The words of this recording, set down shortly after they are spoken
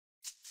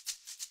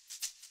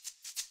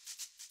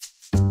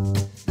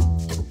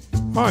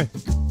Hi,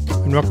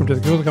 and welcome to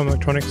the Gum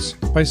Electronics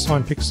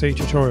Baseline PIC C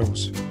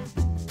tutorials.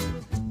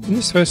 In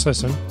this first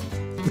lesson,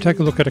 we'll take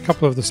a look at a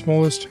couple of the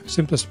smallest,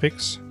 simplest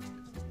PICs,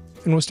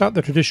 and we'll start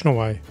the traditional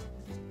way,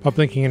 by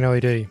blinking an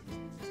LED.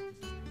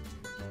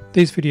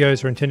 These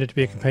videos are intended to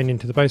be a companion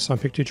to the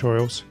Baseline PIC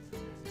tutorials,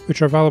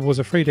 which are available as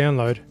a free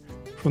download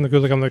from the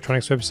Gum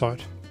Electronics website.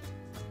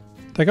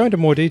 They go into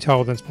more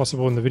detail than is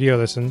possible in the video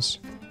lessons,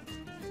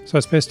 so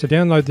it's best to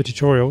download the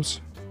tutorials,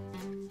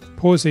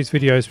 pause these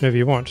videos whenever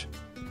you want,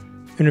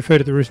 and refer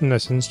to the written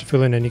lessons to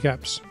fill in any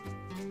gaps.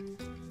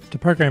 To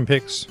program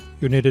PICs,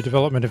 you'll need a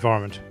development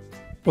environment,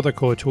 what they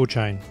call a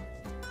toolchain.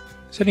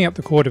 Setting up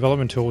the core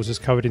development tools is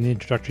covered in the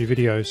introductory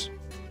videos,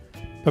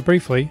 but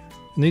briefly,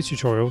 in these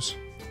tutorials,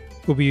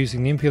 we'll be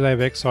using the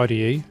MPLAB X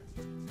IDE,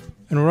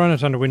 and we'll run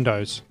it under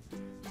Windows,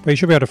 but you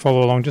should be able to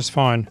follow along just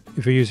fine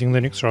if you're using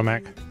Linux or a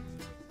Mac,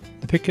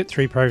 the PIC Kit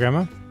 3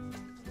 programmer,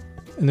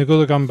 and the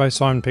Gum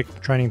Baseline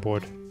PIC training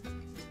board.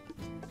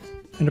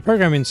 And to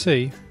program in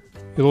C,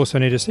 you'll also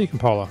need a C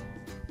compiler.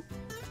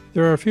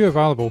 There are a few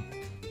available.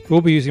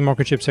 We'll be using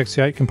Microchip's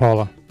XC8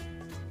 compiler,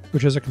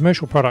 which is a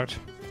commercial product,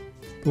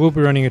 but we'll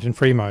be running it in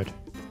free mode.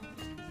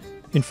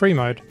 In free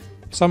mode,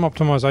 some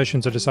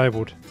optimizations are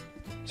disabled,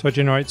 so it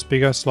generates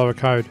bigger, slower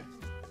code.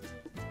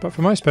 But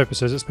for most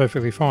purposes it's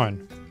perfectly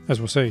fine, as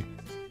we'll see.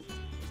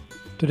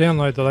 To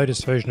download the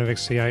latest version of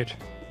XC8,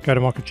 go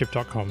to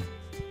microchip.com.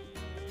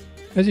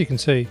 As you can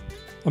see,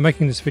 I'm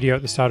making this video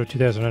at the start of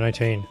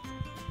 2018,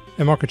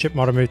 and Microchip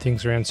might have moved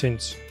things around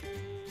since.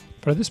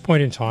 But at this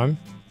point in time,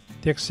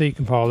 the XC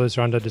compilers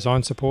are under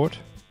Design Support,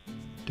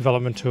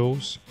 Development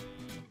Tools,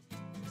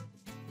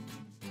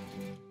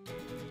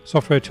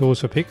 Software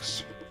Tools for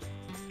PICs,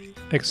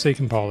 XC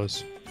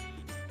compilers.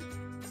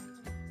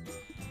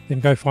 Then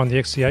go find the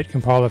XC8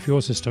 compiler for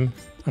your system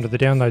under the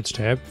Downloads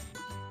tab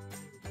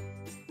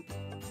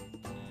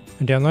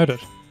and download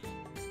it.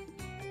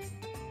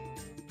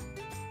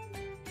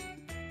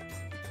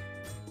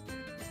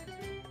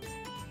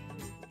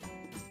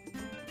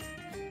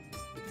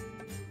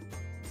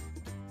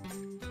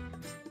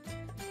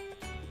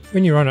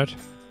 When you run it,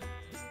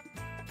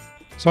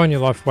 sign your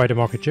life away to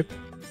Microchip,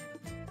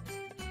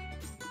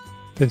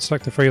 then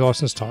select the free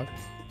license type.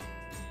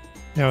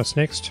 Now it's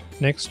next,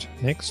 next,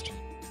 next.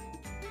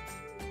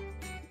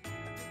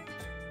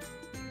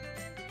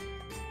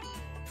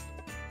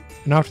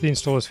 And after the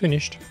install is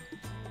finished,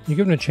 you're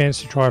given a chance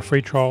to try a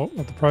free trial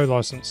of the Pro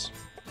license.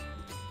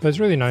 But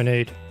there's really no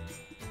need,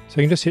 so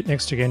you can just hit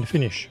next again to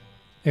finish.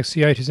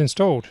 XC8 is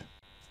installed.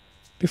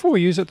 Before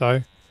we use it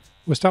though,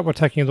 we'll start by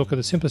taking a look at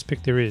the simplest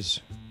PIC there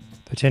is,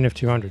 the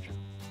 10F200.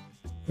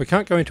 We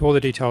can't go into all the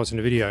details in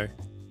the video.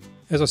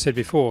 As I said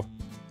before,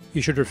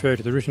 you should refer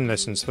to the written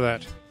lessons for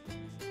that.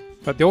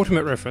 But the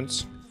ultimate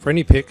reference for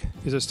any PIC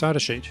is a starter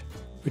sheet,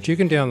 which you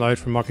can download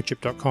from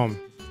microchip.com.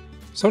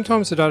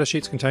 Sometimes the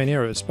datasheets contain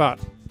errors, but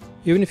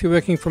even if you're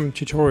working from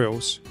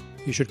tutorials,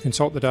 you should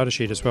consult the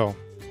datasheet as well.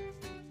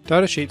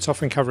 Datasheets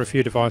often cover a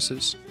few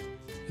devices,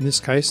 in this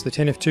case the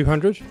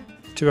 10F200,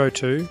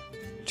 202,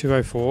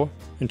 204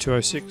 and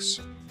 206.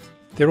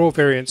 They're all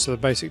variants of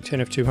the basic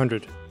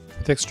 10F200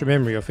 with extra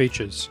memory or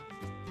features.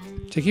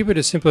 To keep it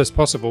as simple as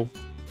possible,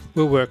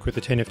 we'll work with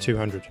the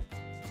 10F200.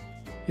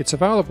 It's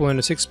available in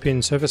a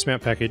 6-pin surface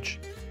mount package,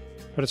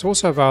 but it's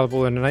also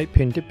available in an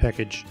 8-pin DIP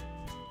package,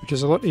 which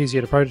is a lot easier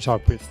to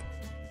prototype with.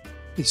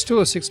 It's still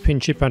a 6-pin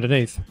chip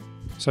underneath,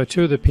 so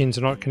 2 of the pins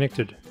are not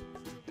connected.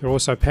 There are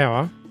also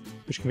power,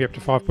 which can be up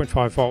to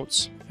 5.5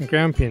 volts, and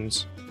ground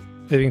pins,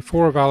 leaving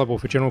 4 available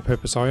for general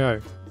purpose I/O.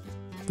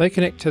 They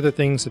connect to the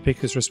things the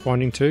PIC is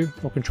responding to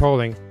or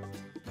controlling,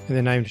 and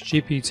they're named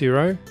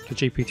GP0 to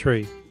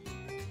GP3.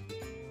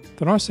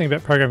 The nice thing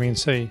about programming in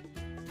C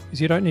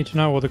is you don't need to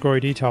know all the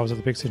gory details of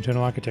the PIC's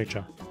internal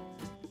architecture.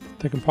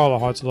 The compiler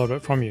hides a lot of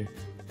it from you,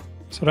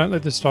 so don't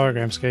let this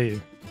diagram scare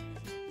you.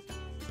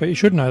 But you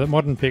should know that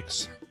modern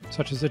PICs,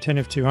 such as the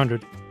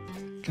 10F200,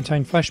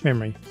 contain flash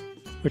memory,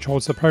 which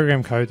holds the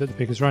program code that the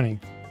PIC is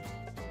running,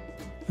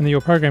 and that your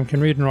program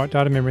can read and write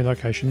data memory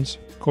locations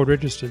called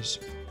registers.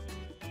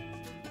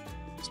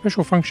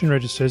 Special function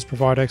registers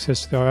provide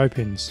access to the I/O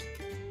pins,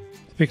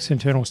 the PIC's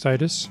internal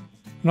status,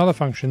 and other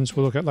functions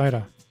we'll look at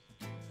later.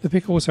 The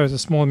PIC also has a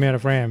small amount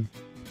of RAM,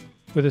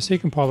 where the C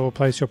compiler will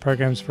place your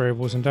program's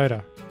variables and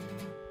data.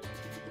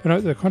 But note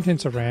that the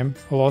contents of RAM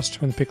are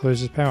lost when the PIC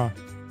loses power.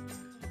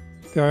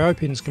 The I/O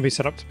pins can be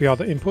set up to be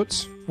either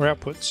inputs or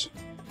outputs.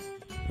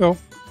 Well,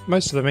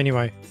 most of them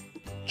anyway.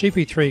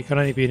 GP3 can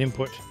only be an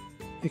input.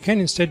 It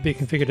can instead be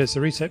configured as the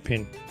reset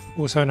pin,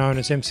 also known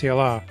as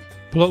MCLR.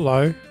 Pull it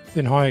low,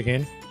 then high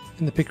again,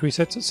 and the PIC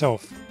resets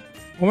itself.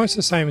 Almost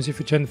the same as if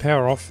you turn the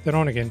power off, then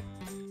on again.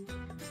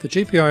 The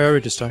GPIO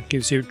register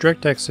gives you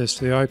direct access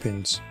to the I/O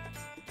pins.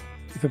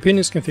 If a pin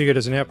is configured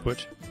as an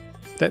output,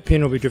 that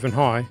pin will be driven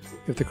high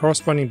if the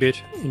corresponding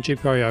bit in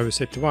GPIO is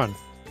set to 1.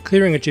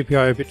 Clearing a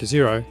GPIO bit to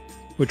 0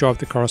 will drive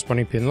the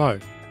corresponding pin low.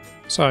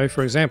 So,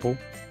 for example,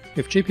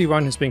 if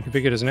GP1 has been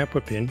configured as an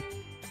output pin,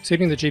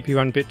 setting the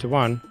GP1 bit to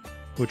 1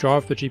 will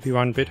drive the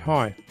GP1 bit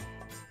high.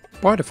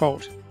 By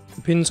default,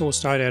 the pins all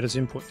start out as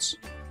inputs.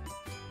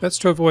 That's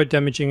to avoid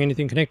damaging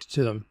anything connected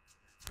to them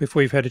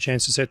before you've had a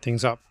chance to set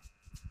things up.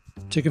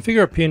 To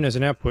configure a pin as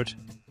an output,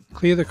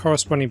 clear the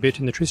corresponding bit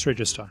in the tris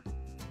register,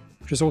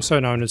 which is also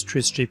known as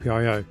tris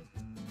GPIO.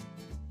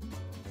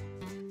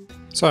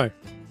 So,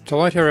 to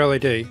light our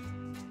LED,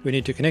 we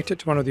need to connect it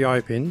to one of the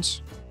I/O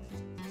pins,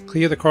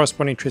 clear the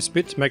corresponding tris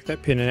bit to make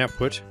that pin an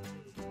output,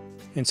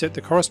 and set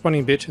the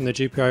corresponding bit in the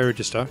GPIO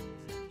register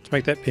to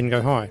make that pin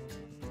go high.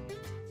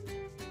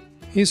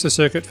 Here's the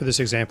circuit for this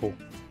example.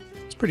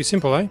 It's pretty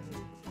simple, eh?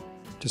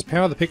 Just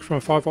power the PIC from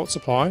a 5 volt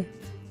supply,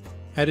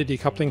 add a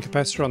decoupling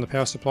capacitor on the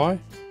power supply,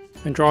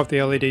 and drive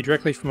the LED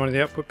directly from one of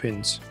the output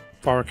pins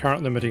via a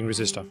current limiting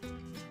resistor.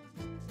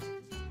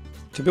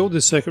 To build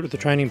this circuit with the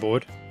training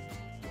board,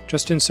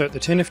 just insert the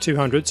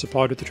 10F200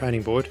 supplied with the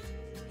training board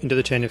into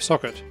the 10F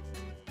socket,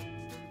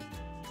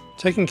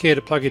 taking care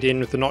to plug it in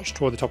with the notch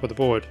toward the top of the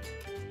board,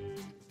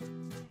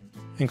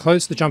 and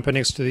close the jumper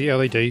next to the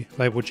LED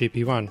labelled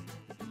GP1.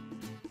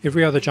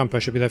 Every other jumper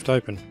should be left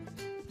open.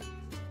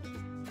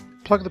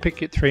 Plug the PIC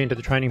Kit 3 into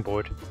the training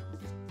board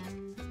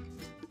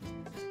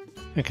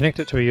and connect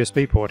it to a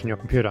USB port in your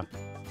computer.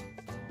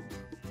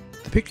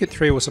 The PIC Kit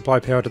 3 will supply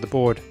power to the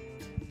board,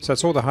 so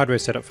that's all the hardware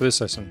setup for this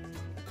lesson.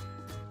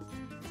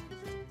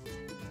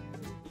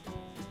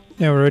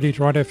 Now we're ready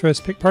to write our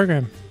first PIC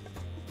program.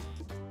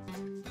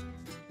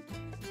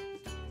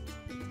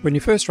 When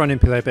you first run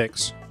MPLAB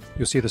X,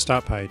 you'll see the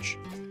start page.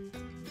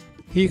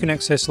 Here you can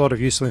access a lot of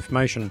useful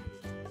information,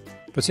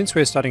 but since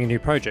we're starting a new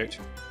project,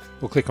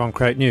 we'll click on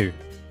Create New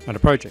under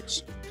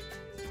Projects.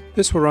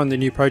 This will run the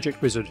New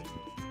Project wizard,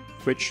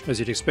 which, as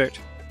you'd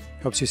expect,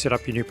 helps you set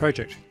up your new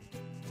project.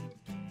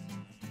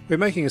 We're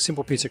making a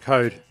simple piece of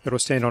code that will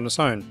stand on its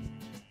own,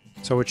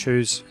 so we'll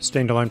choose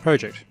Standalone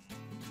Project.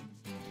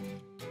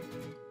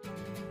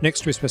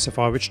 Next we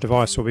specify which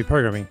device we'll be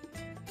programming.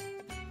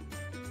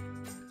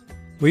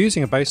 We're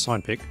using a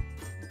baseline PIC,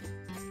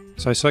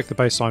 so select the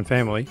baseline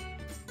family,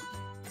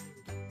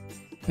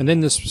 and then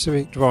the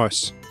specific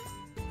device,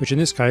 which in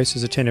this case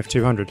is a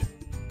 10F200.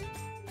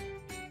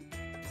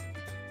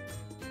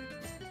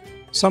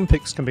 Some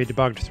PICs can be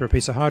debugged through a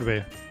piece of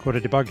hardware called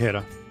a debug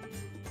header,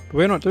 but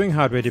we're not doing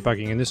hardware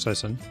debugging in this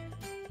lesson,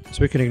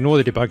 so we can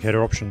ignore the debug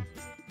header option.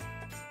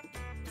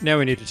 Now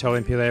we need to tell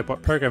MPLAB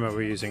what programmer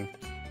we're using.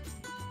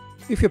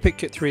 If your PIC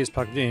Kit 3 is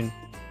plugged in,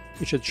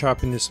 it should show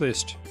up in this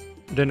list,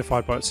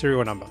 identified by its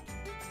serial number.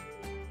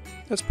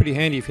 That's pretty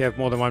handy if you have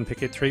more than one PIC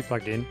Kit 3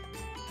 plugged in,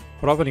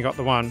 but I've only got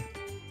the one,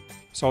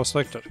 so I'll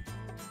select it.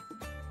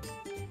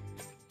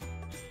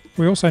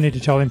 We also need to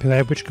tell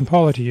MPLAB which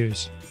compiler to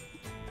use.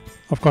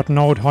 I've got an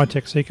old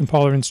high-tech C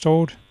compiler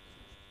installed,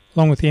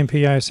 along with the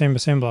MPASM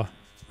assembler,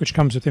 which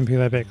comes with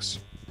MPLAB X.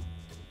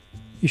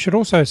 You should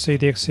also see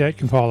the XC8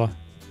 compiler,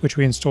 which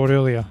we installed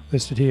earlier,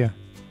 listed here.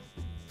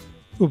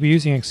 We'll be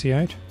using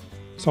XC8,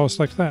 so I'll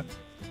select that.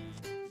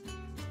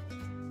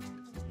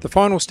 The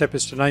final step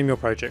is to name your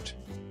project,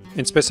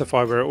 and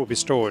specify where it will be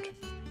stored.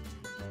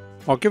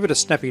 I'll give it a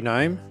snappy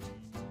name,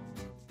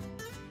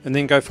 and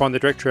then go find the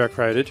directory I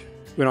created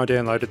when I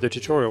downloaded the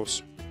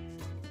tutorials.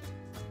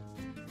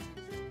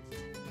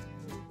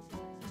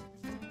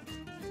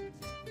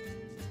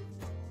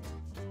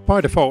 By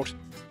default,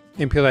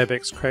 MPLAB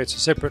X creates a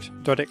separate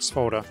 .x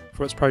folder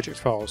for its project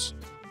files,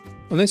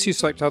 unless you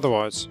select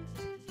otherwise.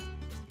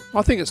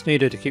 I think it's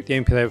needed to keep the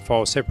MPLAB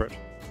files separate,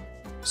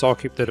 so I'll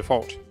keep the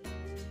default.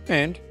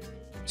 And,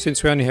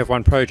 since we only have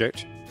one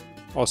project,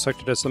 I'll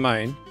select it as the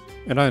main,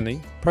 and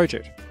only,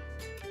 project.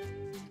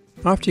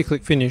 After you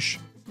click Finish,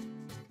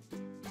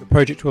 the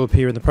project will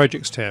appear in the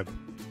Projects tab.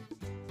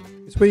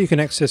 It's where you can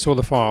access all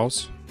the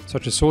files,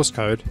 such as source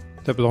code,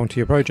 that belong to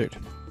your project.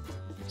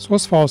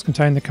 Source files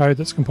contain the code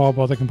that's compiled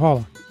by the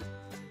compiler,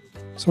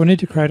 so we need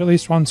to create at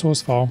least one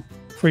source file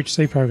for each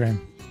C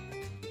program.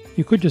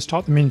 You could just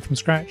type them in from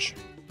scratch,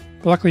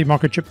 but luckily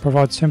Microchip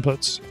provides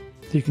templates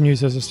that you can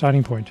use as a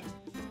starting point.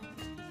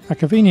 A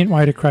convenient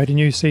way to create a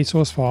new C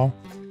source file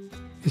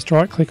is to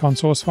right-click on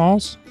Source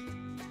Files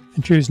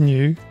and choose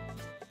New,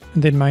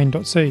 and then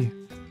main.c.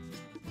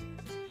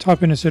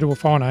 Type in a suitable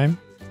file name,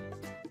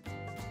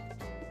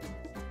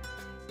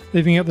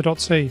 leaving out the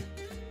 .c,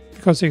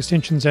 because the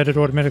extension is added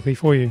automatically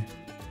for you.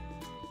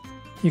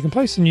 You can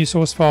place the new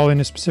source file in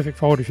a specific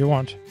folder if you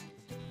want,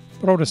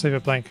 but I'll just leave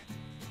it blank,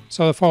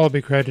 so the file will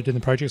be created in the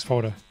Projects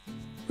folder,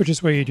 which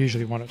is where you'd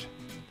usually want it.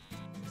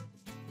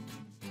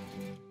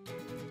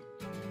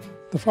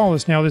 The file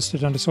is now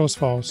listed under Source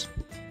Files,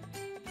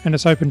 and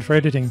it's opened for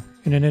editing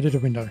in an editor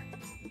window.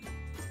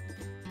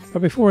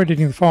 But before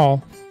editing the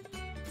file,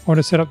 I want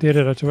to set up the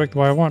editor to work the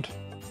way I want.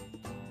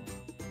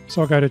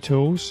 So I'll go to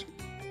Tools,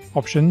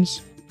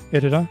 Options,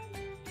 Editor,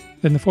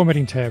 then the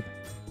Formatting tab.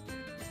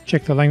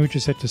 Check the language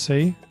is set to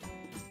C,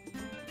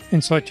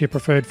 and select your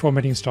preferred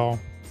formatting style,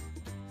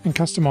 and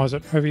customise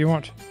it however you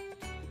want.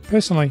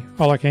 Personally,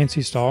 I like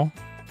ANSI style,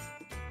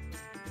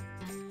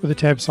 with the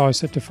tab size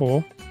set to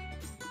 4,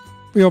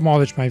 but your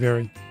mileage may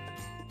vary.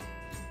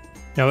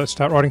 Now let's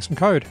start writing some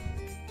code.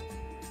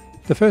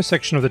 The first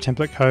section of the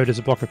template code is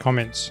a block of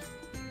comments,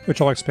 which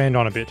I'll expand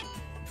on a bit,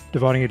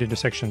 dividing it into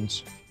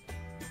sections.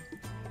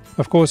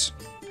 Of course,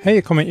 How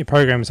you comment your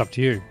program is up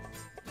to you.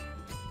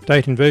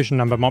 Date and version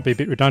number might be a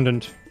bit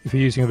redundant if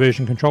you're using a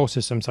version control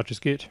system such as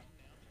Git,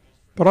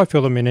 but I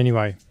fill them in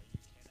anyway.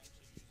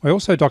 I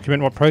also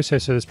document what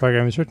processor this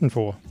program is written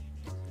for,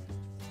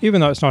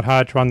 even though it's not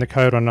hard to run the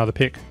code on another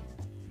PIC,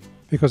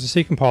 because the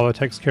C compiler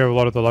takes care of a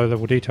lot of the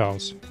low-level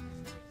details.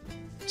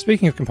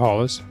 Speaking of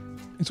compilers,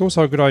 it's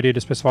also a good idea to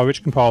specify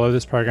which compiler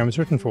this program is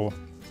written for,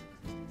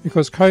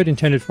 because code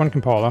intended for one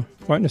compiler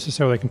won't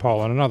necessarily compile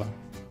on another.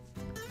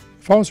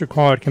 Files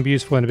required can be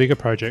useful in a bigger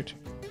project,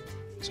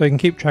 so you can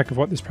keep track of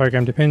what this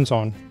program depends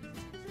on,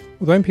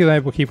 although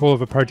MPLAB will keep all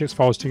of a project's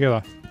files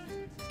together,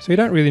 so you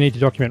don't really need to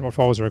document what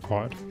files are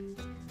required.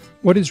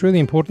 What is really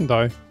important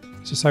though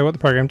is to say what the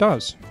program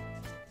does.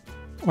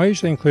 I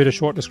usually include a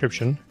short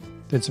description,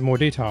 then some more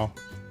detail.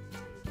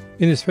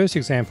 In this first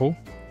example,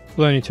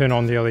 we'll only turn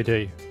on the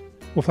LED.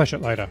 We'll flash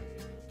it later.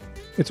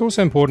 It's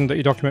also important that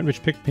you document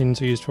which PIC pins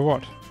are used for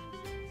what.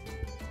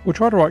 We'll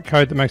try to write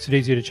code that makes it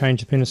easier to change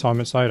the pin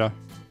assignments later,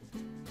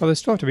 but they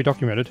still have to be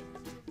documented.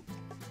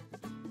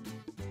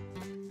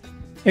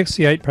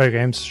 XC8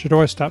 programs should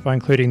always start by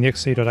including the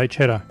xc.h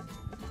header,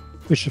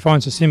 which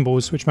defines the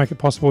symbols which make it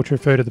possible to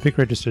refer to the PIC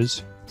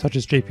registers, such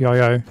as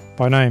GPIO,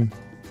 by name.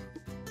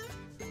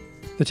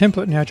 The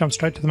template now jumps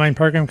straight to the main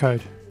program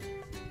code,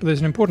 but there's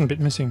an important bit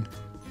missing.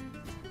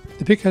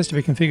 The PIC has to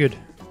be configured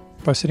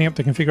by setting up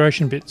the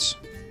configuration bits,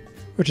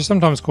 which are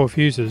sometimes called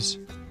fuses,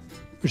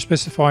 which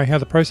specify how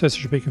the processor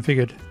should be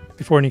configured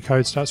before any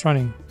code starts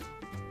running.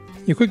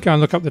 You could go and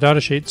look up the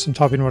datasheets and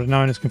type in what are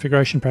known as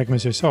configuration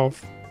parameters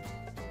yourself,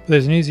 but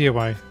there's an easier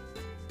way.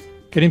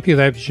 Get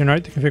MPLAB to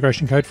generate the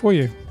configuration code for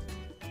you.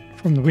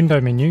 From the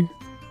window menu,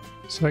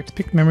 select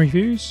PIC memory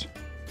views,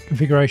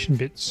 configuration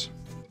bits.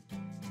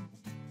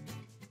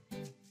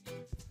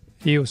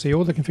 Here you'll see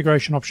all the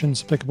configuration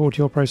options applicable to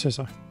your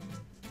processor.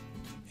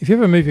 If you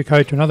ever move your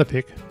code to another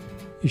PIC,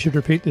 you should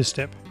repeat this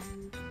step,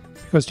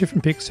 because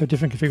different PICs have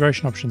different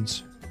configuration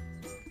options.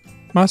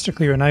 Master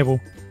clear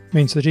enable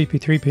means the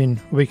GP3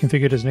 pin will be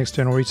configured as an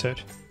external reset,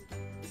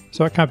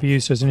 so it can't be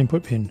used as an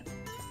input pin.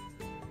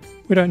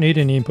 We don't need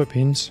any input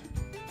pins,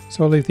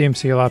 so I'll leave the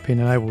MCLR pin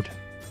enabled.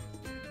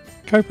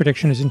 Code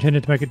protection is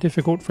intended to make it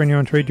difficult for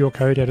anyone to read your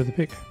code out of the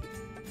PIC.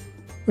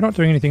 We're not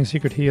doing anything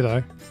secret here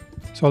though,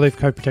 so I'll leave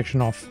code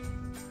protection off.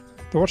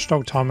 The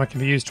watchdog timer can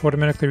be used to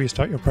automatically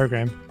restart your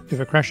program if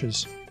it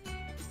crashes.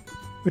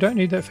 We don't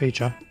need that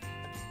feature,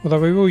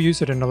 although we will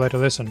use it in a later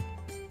lesson,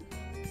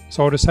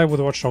 so I'll disable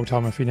the watchdog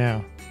timer for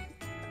now.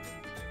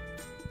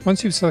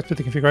 Once you've selected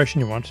the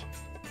configuration you want,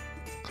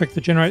 click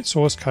the Generate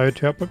Source Code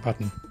to Output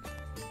button.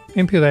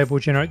 MPLAB will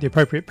generate the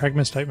appropriate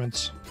pragma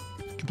statements,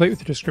 complete with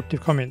the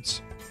descriptive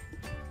comments,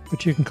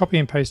 which you can copy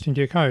and paste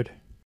into your code.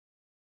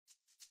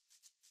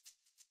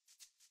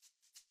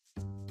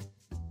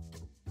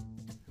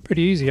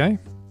 Pretty easy, eh?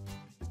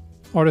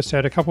 I'll just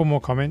add a couple more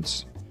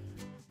comments.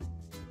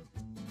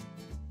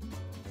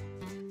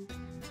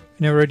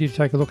 Now we're ready to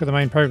take a look at the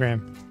main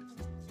program,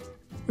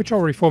 which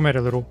I'll reformat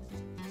a little,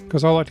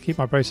 because I like to keep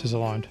my braces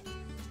aligned.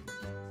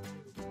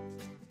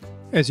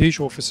 As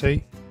usual for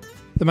C,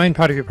 the main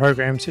part of your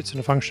program sits in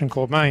a function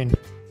called main.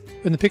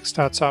 When the PIC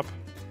starts up,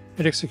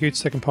 it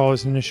executes the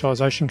compiler's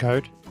initialization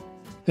code,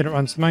 then it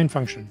runs the main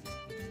function.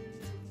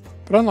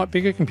 But unlike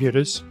bigger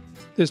computers,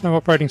 there's no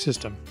operating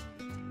system.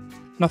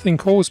 Nothing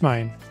calls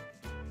main.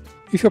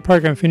 If your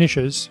program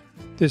finishes,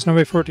 there's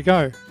nowhere for it to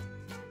go.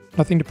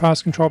 Nothing to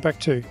pass control back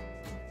to.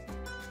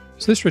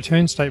 So this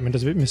return statement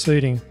is a bit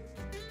misleading.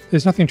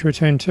 There's nothing to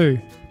return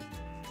to,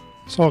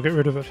 so I'll get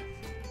rid of it.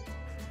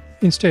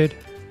 Instead,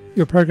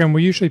 your program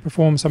will usually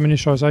perform some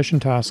initialization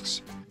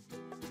tasks,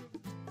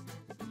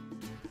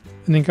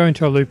 and then go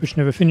into a loop which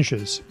never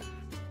finishes,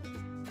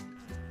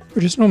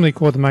 which is normally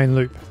called the main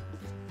loop.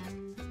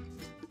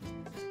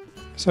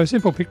 So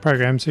simple PIC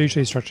programs are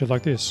usually structured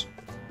like this.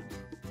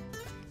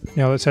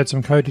 Now let's add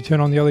some code to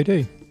turn on the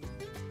LED.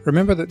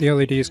 Remember that the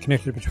LED is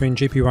connected between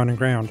GP1 and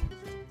ground,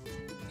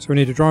 so we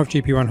need to drive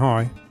GP1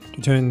 high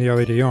to turn the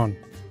LED on.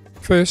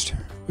 First,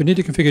 we need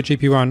to configure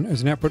GP1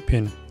 as an output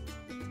pin.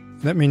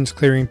 And that means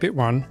clearing bit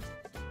 1,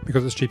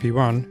 because it's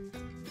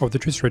GP1, of the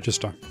tris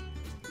register.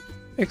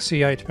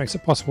 XC8 makes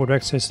it possible to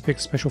access the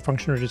PIC's special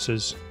function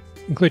registers,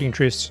 including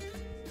tris,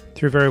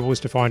 through variables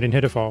defined in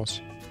header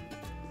files.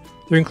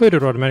 They're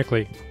included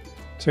automatically,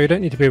 so you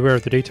don't need to be aware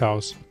of the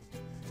details.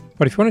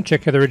 But if you want to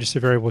check how the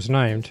register variables are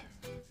named,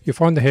 you'll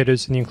find the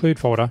headers in the include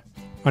folder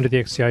under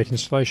the XC8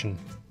 installation.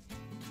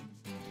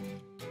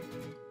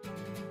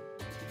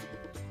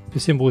 The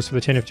symbols for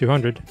the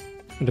 10f200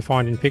 are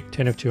defined in PIC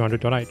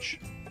 10f200.h.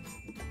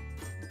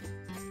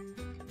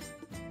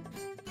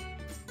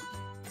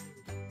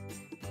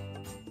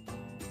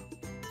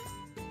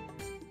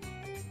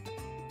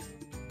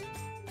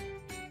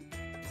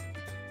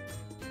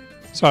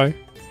 So,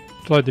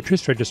 to load the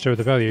tris register with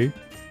a value,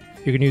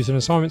 you can use an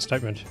assignment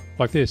statement,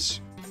 like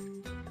this.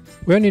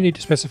 We only need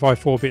to specify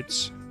 4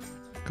 bits,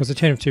 because the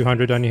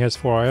 10f200 only has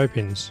 4 I/O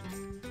pins.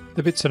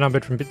 The bits are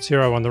numbered from bit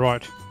 0 on the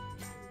right,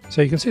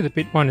 so you can see that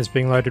bit 1 is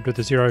being loaded with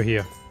a 0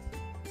 here.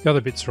 The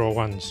other bits are all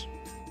 1s.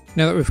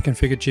 Now that we've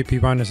configured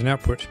GP1 as an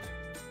output,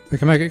 We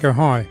can make it go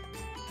high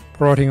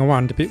by writing a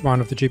 1 to bit 1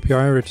 of the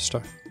GPIO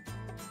register,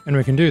 and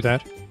we can do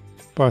that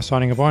by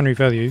assigning a binary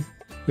value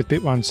with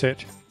bit 1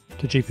 set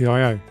to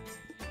GPIO,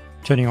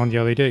 turning on the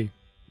LED.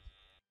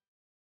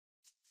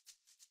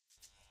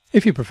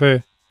 If you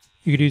prefer,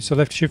 you could use the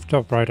left shift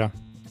operator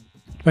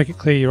to make it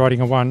clear you're writing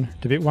a 1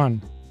 to bit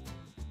 1,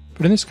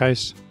 but in this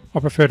case I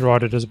prefer to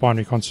write it as a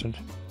binary constant.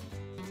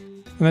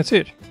 And that's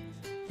it.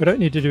 We don't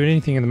need to do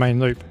anything in the main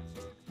loop.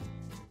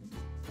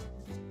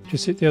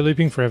 Just sit there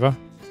looping forever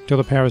until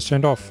the power is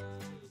turned off.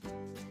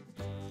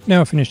 Now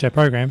we've finished our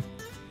program,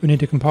 we need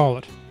to compile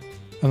it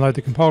and load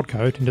the compiled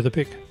code into the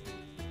PIC.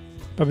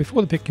 But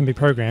before the PIC can be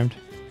programmed,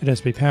 it has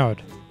to be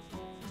powered.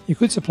 You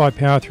could supply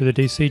power through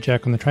the DC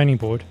jack on the training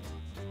board,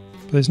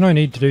 but there's no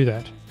need to do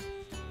that.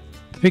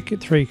 The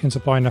PIC C can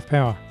supply enough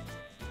power.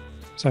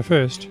 So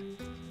first,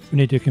 we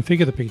need to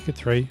configure the PIC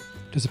C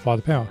to supply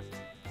the power.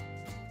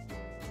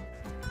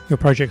 Your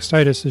project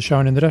status is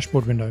shown in the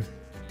dashboard window.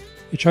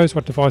 It shows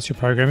what device you're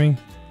programming,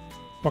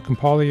 what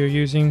compiler you're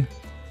using,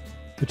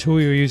 the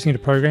tool you're using to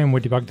program or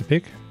debug the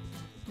PIC,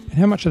 and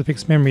how much of the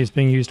PIC's memory is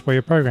being used by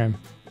your program.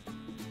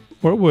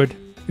 Or it would,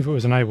 if it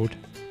was enabled.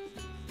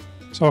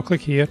 So I'll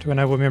click here to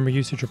enable memory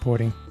usage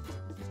reporting,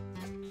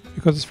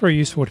 because it's very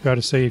useful to be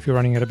able to see if you're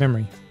running out of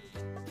memory.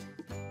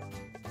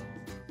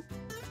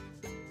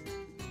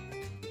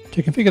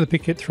 To configure the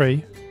PIC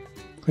C,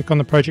 click on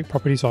the Project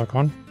Properties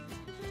icon,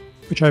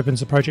 which opens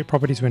the Project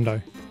Properties window,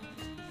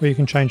 where you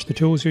can change the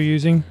tools you're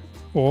using,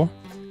 or,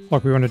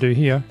 like we want to do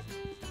here,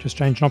 just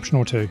change an option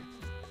or two.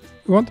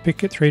 We want the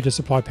PIC C to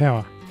supply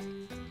power,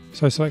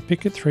 so select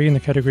PIC C in the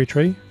category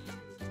tree,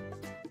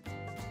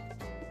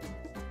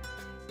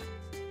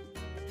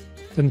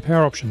 then the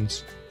power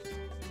options.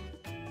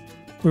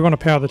 We want to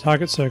power the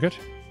target circuit,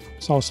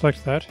 so I'll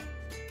select that,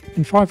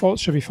 and 5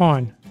 volts should be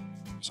fine,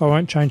 so I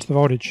won't change the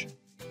voltage.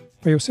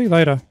 But you'll see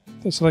later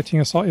that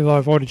selecting a slightly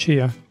lower voltage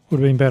here would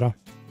have been better.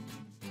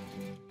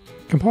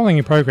 Compiling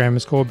your program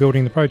is called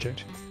building the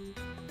project,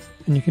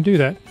 and you can do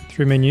that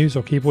through menus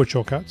or keyboard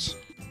shortcuts,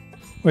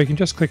 where you can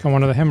just click on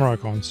one of the hammer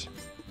icons.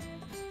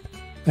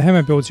 The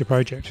hammer builds your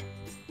project.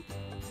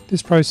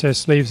 This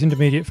process leaves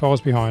intermediate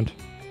files behind,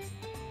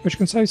 which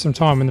can save some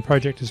time when the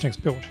project is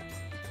next built.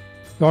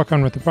 The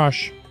icon with the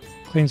brush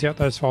cleans out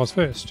those files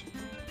first,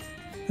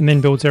 and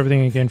then builds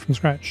everything again from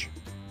scratch.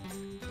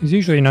 There's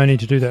usually no need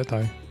to do that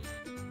though.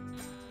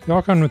 The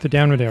icon with the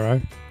downward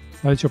arrow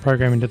loads your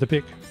program into the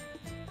PIC.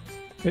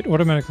 It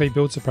automatically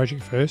builds the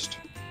project first,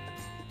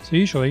 so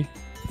usually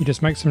you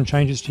just make some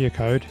changes to your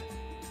code,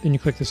 then you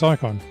click this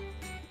icon,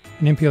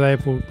 and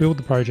MPLAB will build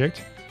the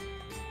project,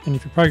 and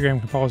if your program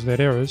compiles without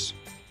errors,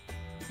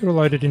 it'll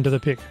load it into the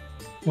PIC,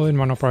 all in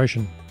one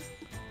operation.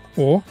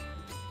 Or,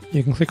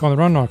 you can click on the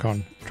Run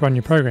icon to run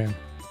your program.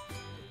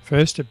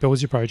 First it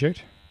builds your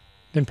project,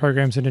 then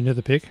programs it into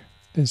the PIC,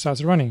 then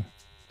starts running.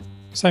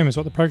 Same as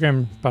what the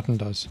Program button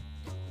does.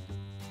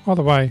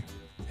 Either way,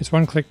 it's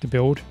one click to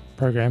build,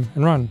 program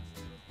and run.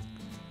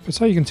 But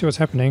so you can see what's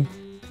happening,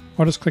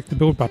 I'll just click the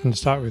Build button to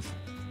start with.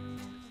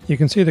 You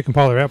can see the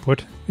compiler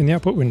output in the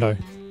output window.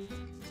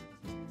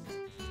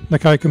 The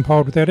code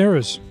compiled without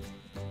errors.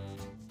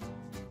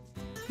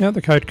 Now that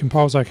the code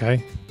compiles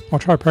OK, I'll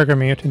try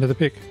programming it into the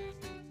PIC.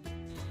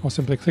 I'll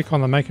simply click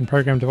on the Make and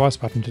Program Device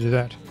button to do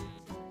that.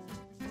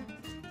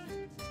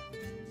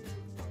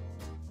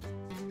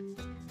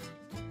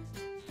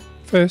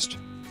 First,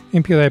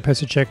 MPLAB has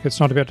to check it's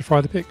not about to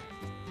fry the PIC.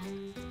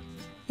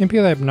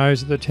 MPLAB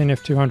knows that the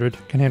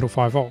 10F200 can handle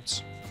 5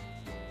 volts,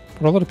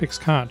 but a lot of PICs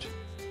can't,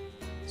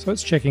 so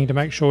it's checking to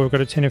make sure we've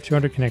got a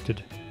 10F200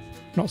 connected,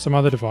 not some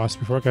other device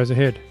before it goes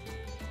ahead.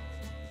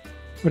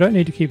 We don't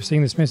need to keep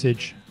seeing this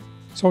message,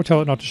 so I'll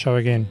tell it not to show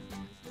again.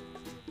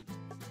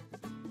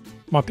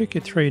 My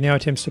PIC C now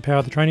attempts to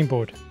power the training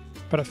board,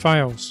 but it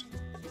fails.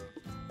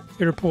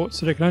 It reports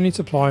that it can only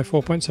supply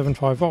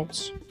 4.75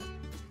 volts.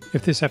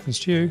 If this happens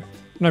to you,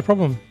 no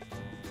problem.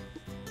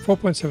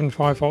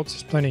 4.75 volts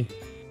is plenty.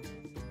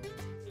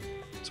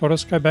 So I'll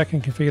just go back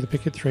and configure the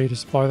PIC C to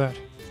supply that.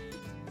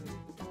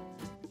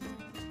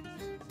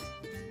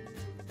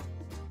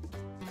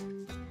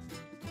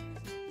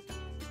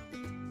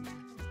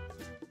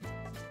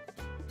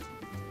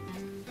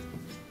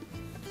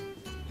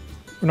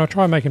 When I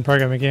try making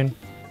program again,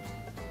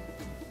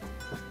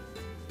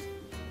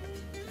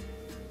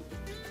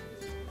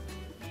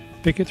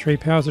 PIC C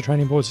powers the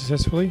training board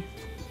successfully,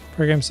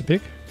 programs the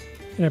PIC,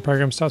 and our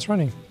program starts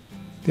running.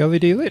 The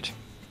LED lit.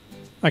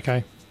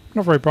 Okay,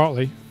 not very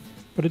brightly,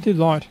 but it did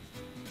light.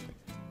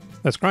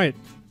 That's great,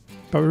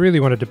 but we really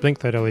wanted to blink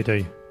that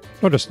LED,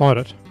 not just light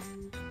it.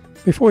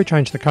 Before we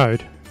change the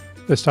code,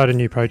 let's start a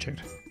new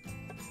project.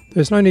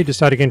 There's no need to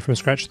start again from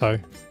scratch though.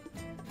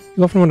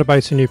 You'll often want to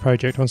base a new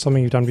project on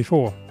something you've done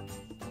before.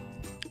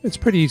 It's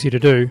pretty easy to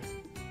do.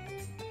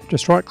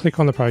 Just right click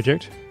on the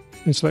project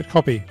and select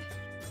Copy.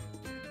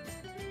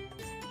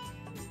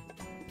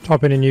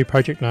 Type in a new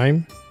project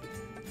name,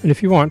 and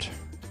if you want,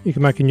 you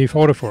can make a new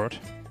folder for it,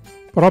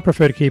 but I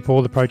prefer to keep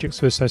all the projects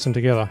for this lesson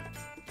together,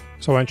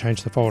 so I won't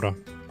change the folder.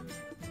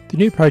 The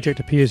new project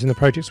appears in the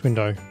Projects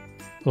window,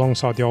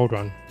 alongside the old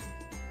one.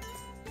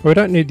 But we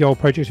don't need the old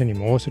project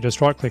anymore, so just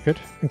right click it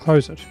and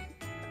close it.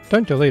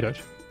 Don't delete it,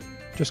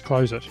 just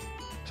close it,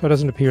 so it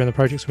doesn't appear in the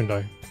projects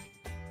window.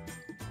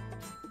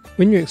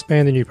 When you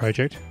expand the new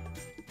project,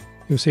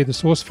 you'll see the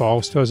source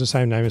file still has the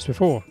same name as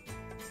before.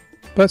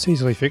 But that's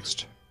easily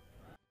fixed.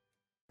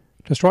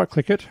 Just right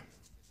click it,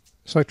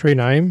 select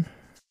rename,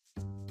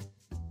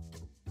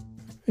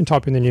 and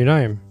type in the new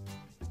name.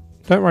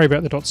 Don't worry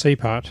about the .c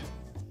part,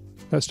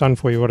 that's done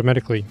for you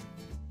automatically.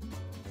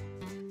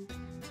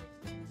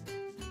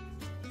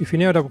 If you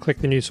now double click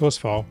the new source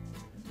file,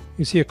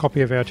 you see a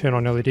copy of our turn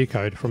on LED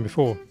code from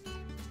before.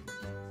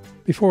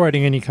 Before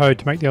adding any code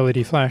to make the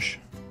LED flash,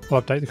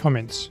 we'll update the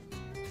comments.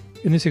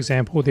 In this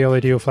example, the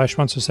LED will flash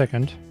once a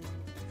second,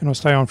 and will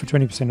stay on for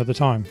 20% of the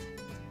time.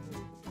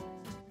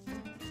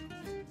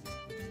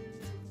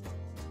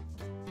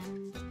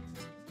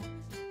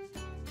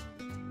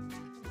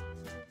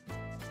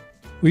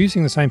 We're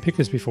using the same PIC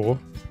as before,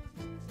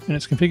 and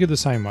it's configured the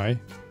same way,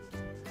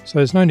 so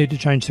there's no need to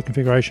change the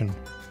configuration.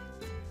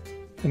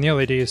 And the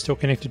LED is still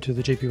connected to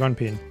the GP1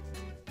 pin,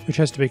 which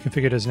has to be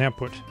configured as an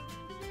output,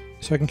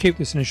 so I can keep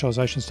this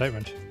initialization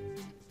statement.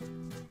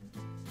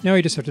 Now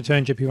you just have to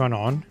turn GP1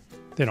 on,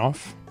 then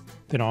off,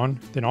 then on,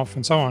 then off,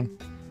 and so on.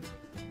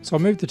 So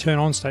I'll move the turn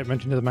on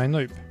statement into the main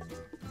loop.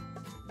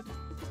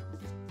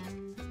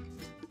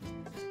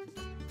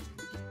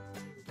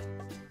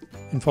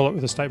 And follow it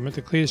with a statement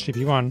that clears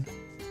GP1,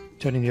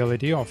 turning the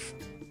LED off.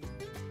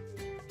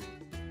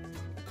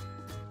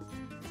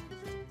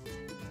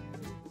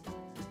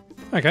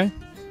 Okay,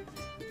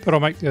 but I'll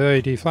make the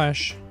LED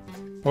flash,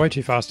 but way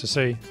too fast to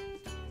see.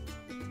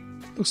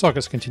 Looks like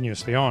it's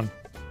continuously on.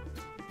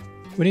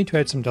 We need to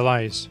add some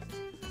delays,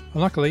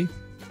 and luckily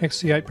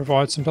XC8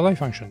 provides some delay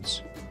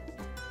functions.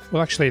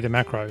 Well, actually they're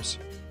macros,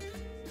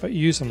 but you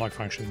use them like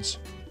functions.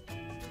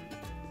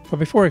 But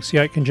before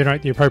XC8 can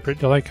generate the appropriate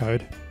delay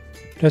code,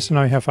 it has to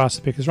know how fast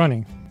the PIC is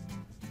running.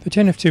 The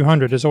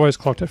 10F200 is always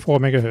clocked at 4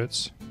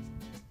 MHz,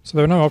 so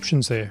there are no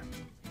options there.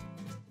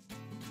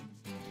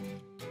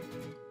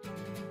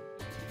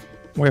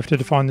 We have to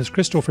define this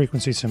crystal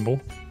frequency symbol,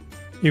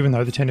 even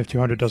though the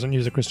 10F200 doesn't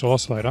use a crystal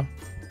oscillator,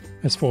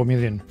 as 4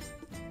 million.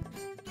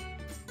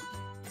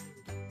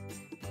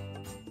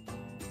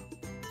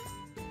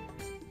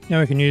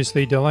 Now we can use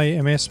the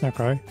delay ms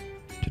macro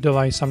to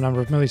delay some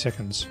number of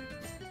milliseconds.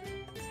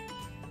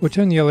 We'll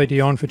turn the LED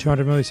on for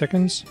 200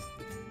 milliseconds,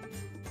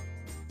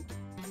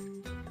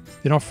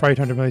 then off for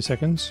 800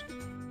 milliseconds,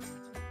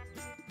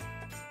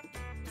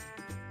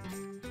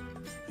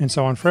 and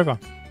so on forever.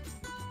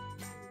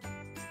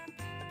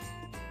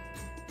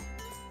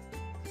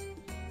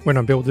 When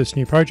I build this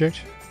new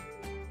project,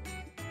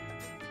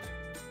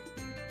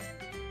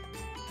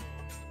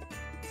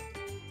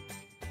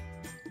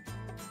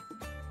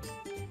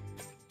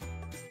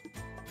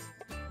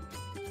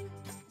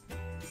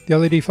 the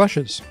LED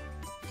flashes.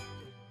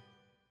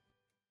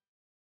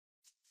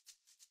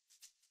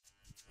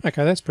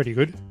 Okay, that's pretty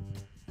good.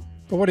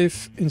 But what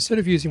if, instead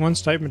of using one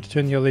statement to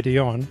turn the LED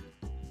on,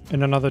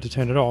 and another to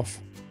turn it off,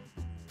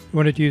 you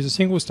wanted to use a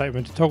single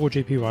statement to toggle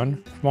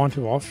GP1 from on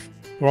to off,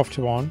 or off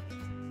to on,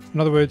 in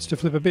other words, to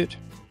flip a bit.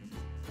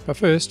 But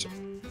first,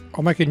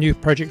 I'll make a new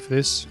project for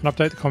this and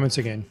update the comments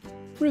again,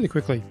 really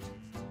quickly.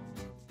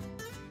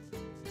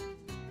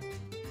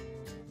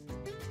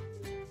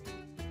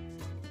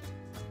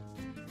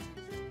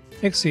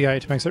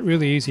 XC8 makes it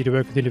really easy to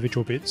work with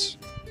individual bits,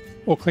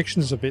 or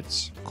collections of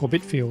bits, called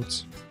bit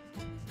fields,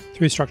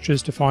 through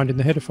structures defined in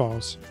the header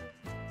files.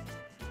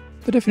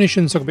 The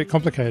definitions look a bit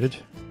complicated,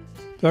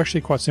 but they're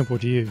actually quite simple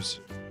to use.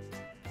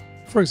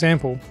 For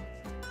example,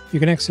 you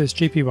can access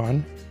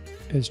GP1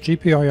 as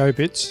GPIO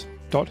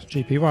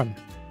bits.gp1.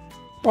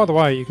 By the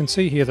way, you can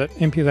see here that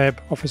MPLAB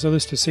offers a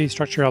list of C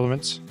structure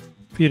elements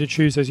for you to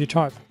choose as you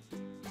type,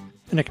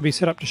 and it can be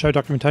set up to show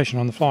documentation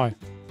on the fly.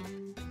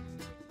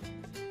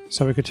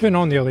 So we could turn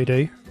on the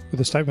LED with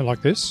a statement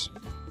like this,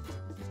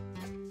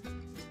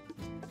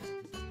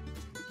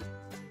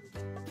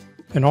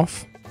 and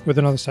off with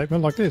another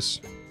statement like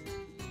this.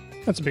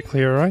 That's a bit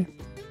clearer, eh?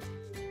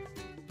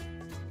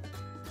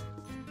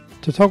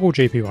 To toggle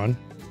GP1,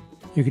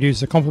 you could use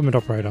the complement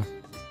operator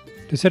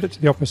to set it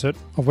to the opposite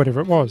of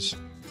whatever it was,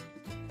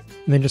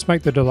 and then just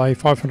make the delay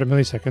 500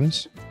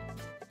 milliseconds,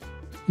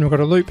 and we've got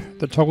a loop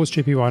that toggles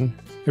GP1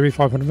 every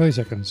 500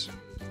 milliseconds,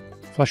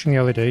 flashing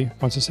the LED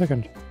once a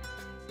second.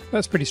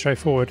 That's pretty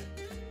straightforward,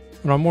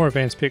 and on more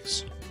advanced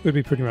PICs, we'd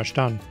be pretty much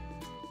done.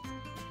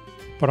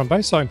 But on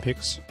baseline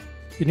PICs,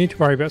 you need to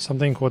worry about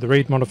something called the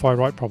read, modify,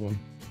 write problem.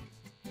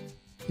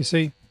 You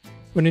see,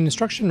 when an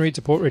instruction reads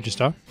a port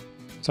register,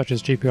 such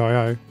as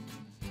GPIO,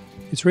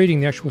 it's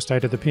reading the actual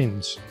state of the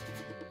pins.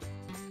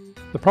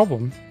 The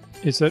problem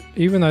is that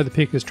even though the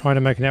PIC is trying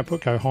to make an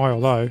output go high or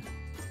low,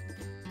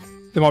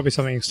 there might be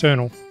something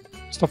external,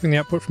 stopping the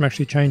output from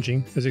actually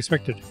changing as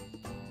expected.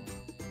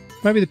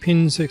 Maybe the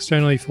pin's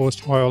externally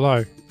forced high or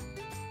low,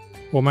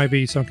 or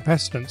maybe some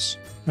capacitance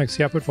makes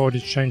the output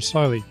voltage change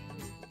slowly.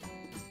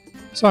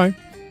 So,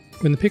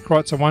 when the PIC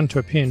writes a 1 to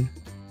a pin,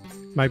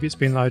 maybe it's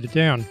been loaded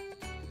down,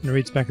 and it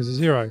reads back as a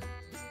 0.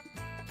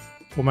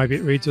 Or maybe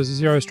it reads as a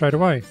 0 straight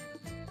away,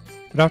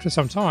 but after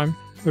some time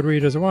it would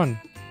read as a 1.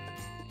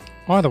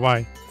 Either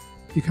way,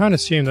 you can't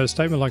assume that a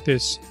statement like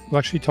this will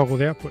actually toggle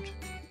the output,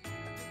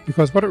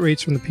 because what it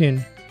reads from the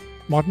pin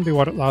mightn't be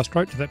what it last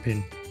wrote to that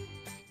pin.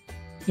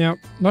 Now,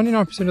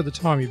 99% of the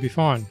time you'd be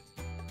fine,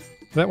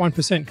 but that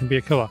 1% can be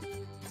a killer,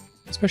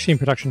 especially in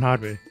production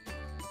hardware.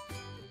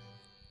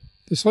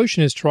 The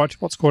solution is to write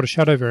what's called a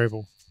shadow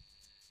variable,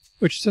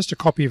 which is just a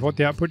copy of what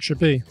the output should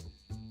be.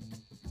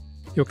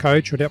 Your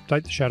code should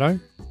update the shadow,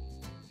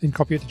 then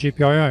copy it to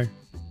GPIO.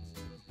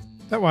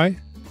 That way,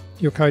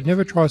 your code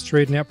never tries to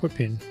read an output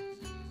pin,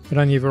 but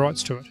only ever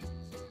writes to it.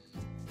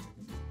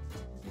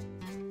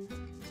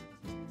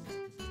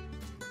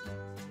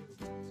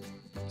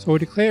 So we'll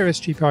declare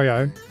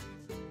sGPIO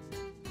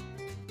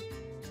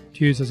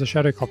to use as a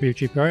shadow copy of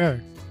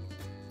GPIO.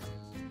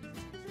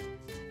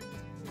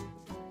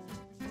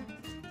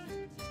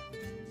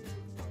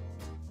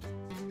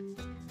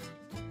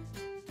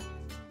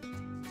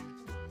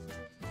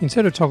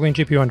 Instead of toggling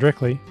GPIO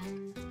directly,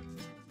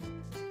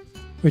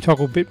 we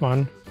toggle bit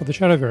 1 of the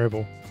shadow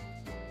variable,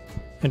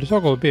 and to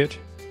toggle a bit,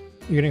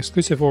 you can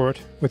exclusive OR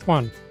it with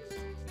 1.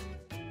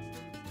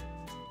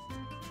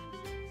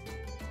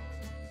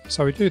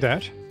 So we do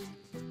that,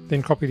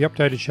 then copy the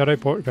updated shadow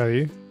port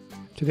value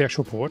to the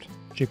actual port,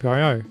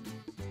 GPIO.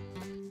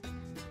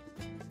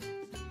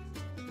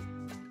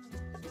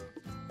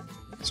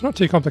 It's not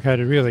too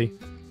complicated really,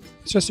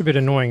 it's just a bit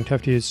annoying to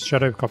have to use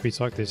shadow copies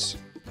like this.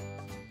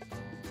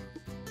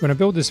 When I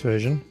build this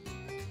version,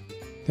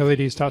 the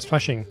LED starts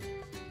flashing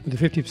with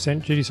a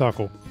 50% duty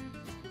cycle.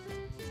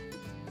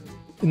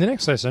 In the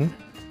next lesson,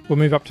 we'll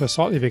move up to a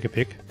slightly bigger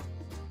PIC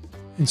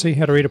and see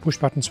how to read a push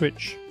button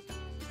switch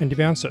and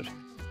debounce it.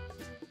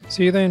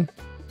 See you then.